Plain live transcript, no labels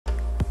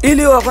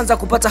Ili wa kwanza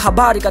kupata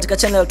habari katika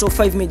channel ya Top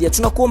 5 Media,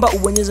 tunakuomba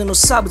ubonyeze no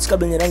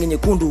subscribe yenye rangi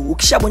nyekundu.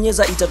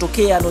 Ukishabonyeza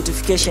itatokea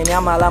notification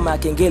ama alama ya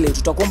kengele.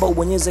 Tutakuomba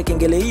ubonyeze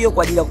kengele hiyo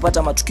kwa ajili ya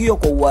kupata matukio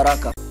kwa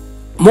uharaka.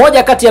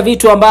 Moja kati ya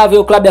vitu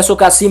ambavyo klabu ya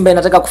soka Simba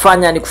inataka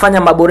kufanya ni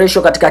kufanya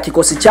maboresho katika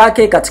kikosi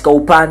chake katika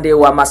upande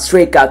wa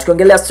mastreka.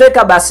 Tukiongelea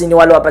striker basi ni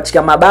wale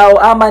wapachika mabao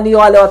ama ni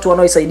wale watu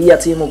wanaoisaidia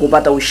timu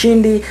kupata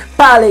ushindi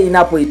pale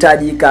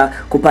inapohitajika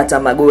kupata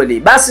magoli.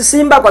 Basi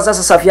Simba kwa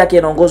sasa safu yake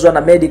inaongozwa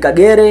na Medi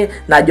Kagere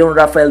na John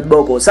Raphael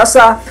Boko.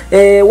 Sasa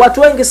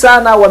watu wengi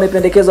sana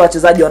wamependekeza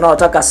wachezaji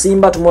wanaotaka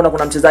Simba. Tumeona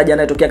kuna mchezaji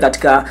anayetokea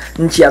katika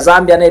nchi ya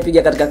Zambia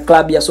anayepiga katika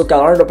klabu ya soka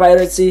Orlando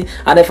Pirates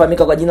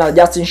anayefahamika kwa jina la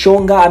Justin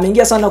Shonga.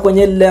 Ameingia sana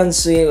kwenye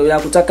lens ya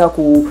kutaka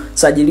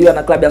kusajiliwa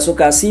na klabu ya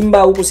soka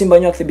Simba, huku Simba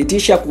wenyewe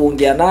wakithibitisha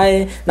kuongea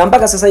naye, na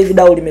mpaka sasa hivi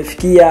dau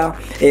limefikia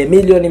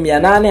milioni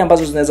 800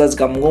 ambazo zinaweza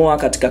zikamngoa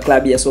katika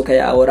klabu ya soka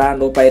ya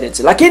Orlando Pirates.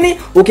 Lakini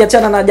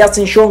ukiachana na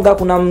Justin Shonga,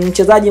 kuna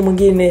mchezaji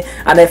mwingine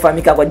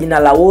anayefahamika kwa jina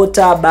la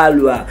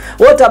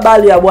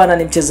Bwalya bwana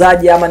ni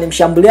mchezaji ama ni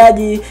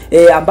mshambuliaji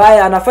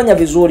ambaye anafanya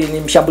vizuri, ni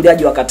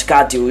mshambuliaji wa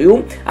katikati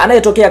huyu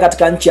anayetokea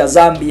katika nchi ya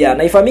Zambia.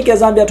 Na ifahamike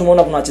Zambia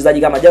tumeona kuna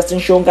wachezaji kama Justin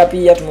Shonga,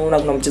 pia tumeona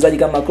kuna mchezaji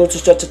kama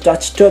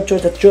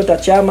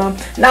Chama,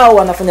 nao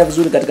wanafanya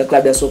vizuri katika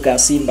klabu ya soka ya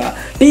Simba.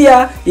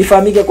 Pia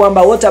ifahamike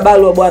kwamba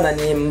Bwalya bwana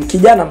ni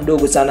kijana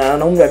mdogo sana,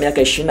 ana umri wa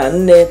miaka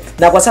 24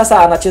 na kwa sasa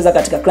anacheza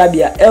katika klabu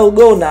ya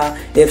Elgona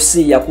FC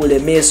ya kule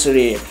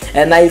Misri.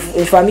 Na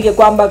ifahamike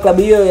kwamba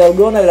klabu hiyo ya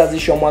Elgona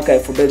ilianzishwa mwaka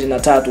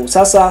 2003.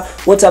 Sasa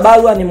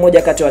Bwalya ni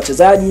mmoja kati ya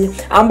wachezaji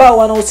ambao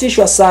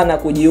wanahusishwa sana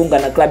kujiunga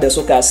na klabu ya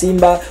soka ya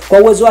Simba. Kwa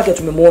uwezo wake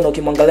tumemuona,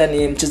 ukimwangalia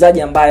ni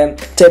mchezaji ambaye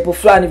type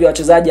fulani vya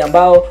wachezaji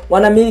ambao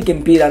wanamiliki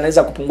mpira,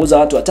 anaweza kupunguza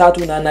watu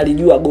watatu na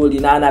analijua goli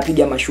na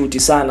anapiga mashuti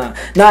sana.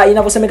 Na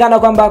inavyosemekana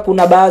kwamba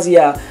kuna baadhi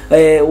ya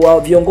wa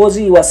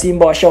viongozi wa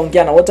Simba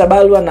washaongea na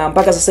Bwalya, na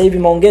mpaka sasa hivi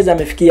maongezi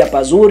yamefikia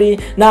pazuri,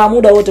 na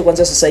muda wote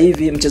kuanzia sasa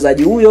hivi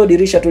mchezaji huyo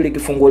dirisha tu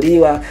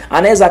likifunguliwa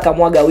anaweza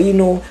akamwaga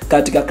wino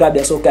katika klabu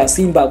ya soka ya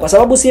Simba, kwa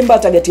sababu Simba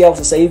target yao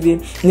sasa hivi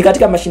ni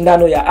katika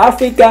mashindano ya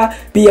Afrika,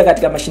 pia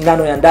katika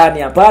mashindano ya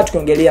ndani hapa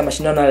tukiongelea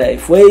mashindano ya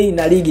FA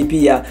na ligi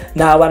pia,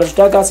 na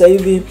wanataka sasa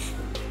hivi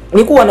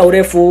ni kuwa na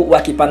urefu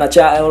wa kipana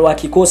wa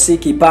kikosi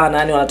kipana,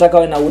 yani wanataka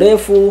wawe na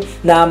urefu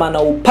na ama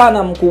na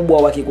upana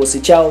mkubwa wa kikosi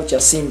chao cha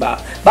Simba.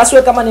 Basi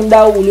wewe kama ni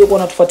mdau uliokuwa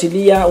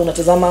unatufuatilia,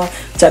 unatazama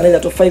channel ya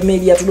Top 5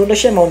 Media,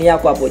 tudondoshe maoni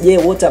yako hapo. Je,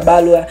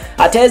 Bwalya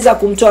ataweza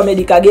kumtoa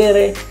Medi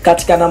Kagere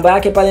katika namba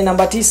yake pale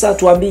namba 9?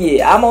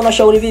 Tuambie, ama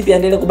unashauri vipi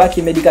aendelee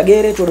kubaki Medi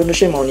Kagere?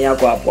 Tudondoshe maoni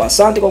yako hapo.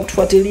 Asante kwa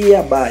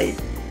kutufuatilia, bye.